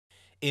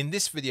In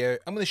this video,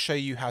 I'm going to show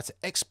you how to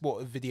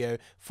export a video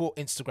for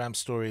Instagram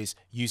stories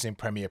using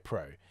Premiere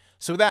Pro.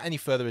 So without any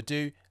further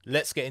ado,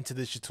 let's get into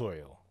the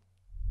tutorial.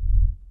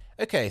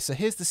 Okay, so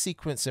here's the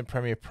sequence in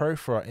Premiere Pro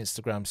for our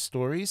Instagram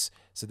stories.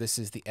 So this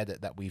is the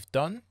edit that we've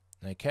done.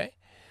 Okay,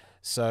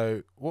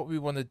 so what we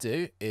want to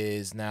do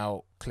is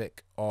now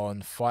click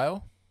on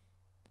File,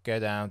 go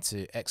down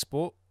to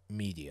Export,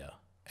 Media,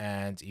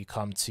 and you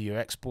come to your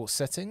export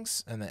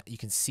settings, and then you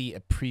can see a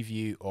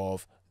preview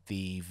of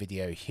the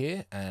video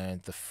here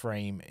and the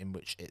frame in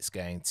which it's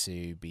going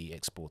to be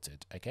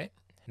exported. Okay,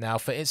 now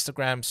for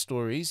Instagram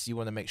stories, you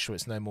want to make sure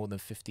it's no more than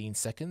 15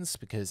 seconds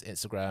because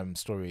Instagram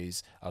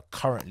stories are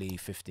currently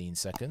 15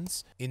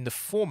 seconds. In the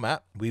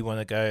format, we want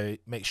to go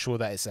make sure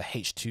that it's a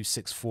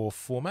H.264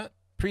 format.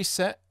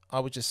 Preset, I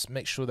would just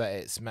make sure that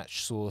it's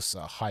match source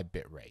a high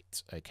bit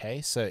rate.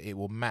 Okay, so it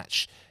will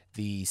match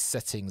the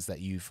settings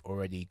that you've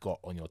already got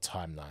on your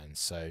timeline.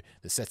 So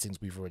the settings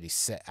we've already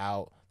set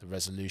out, the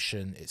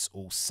resolution, it's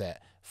all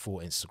set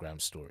for Instagram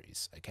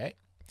stories. Okay,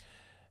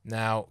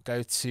 now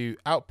go to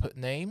output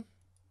name,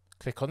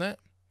 click on it,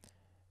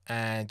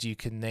 and you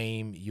can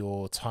name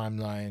your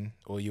timeline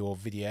or your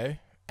video,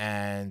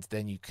 and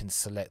then you can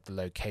select the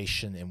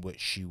location in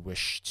which you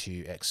wish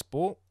to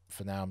export.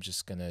 For now, I'm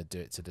just going to do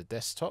it to the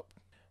desktop.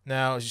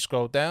 Now as you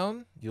scroll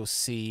down, you'll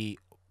see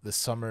the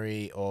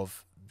summary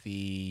of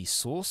the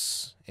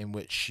source in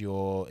which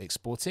you're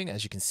exporting.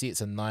 As you can see, it's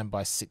a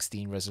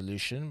 9:16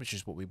 resolution, which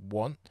is what we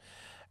want,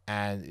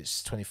 and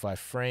it's 25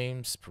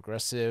 frames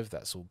progressive.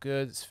 That's all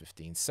good. It's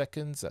 15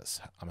 seconds.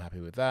 I'm happy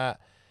with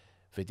that.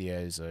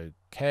 Video's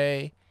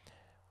okay.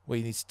 What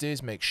you need to do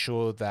is make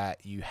sure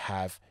that you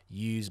have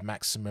use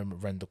maximum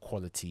render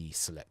quality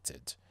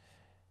selected.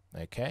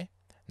 Okay,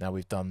 now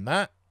we've done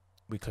that.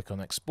 We click on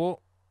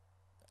export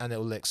and it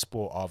will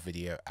export our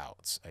video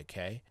out.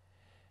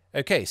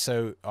 Okay,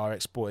 so our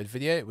exported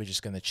video, we're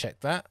just going to check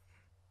that.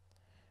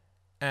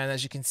 And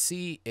as you can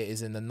see, it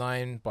is in the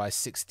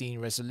 9:16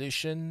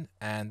 resolution,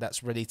 and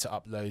that's ready to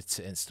upload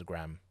to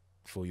Instagram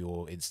for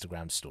your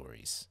Instagram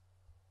stories.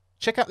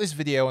 Check out this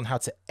video on how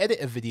to edit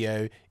a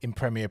video in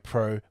Premiere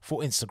Pro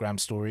for Instagram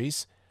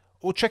stories,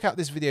 or check out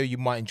this video you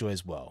might enjoy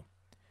as well.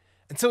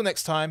 Until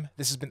next time,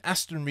 this has been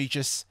Asten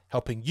Regis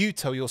helping you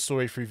tell your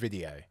story through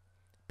video.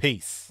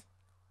 Peace.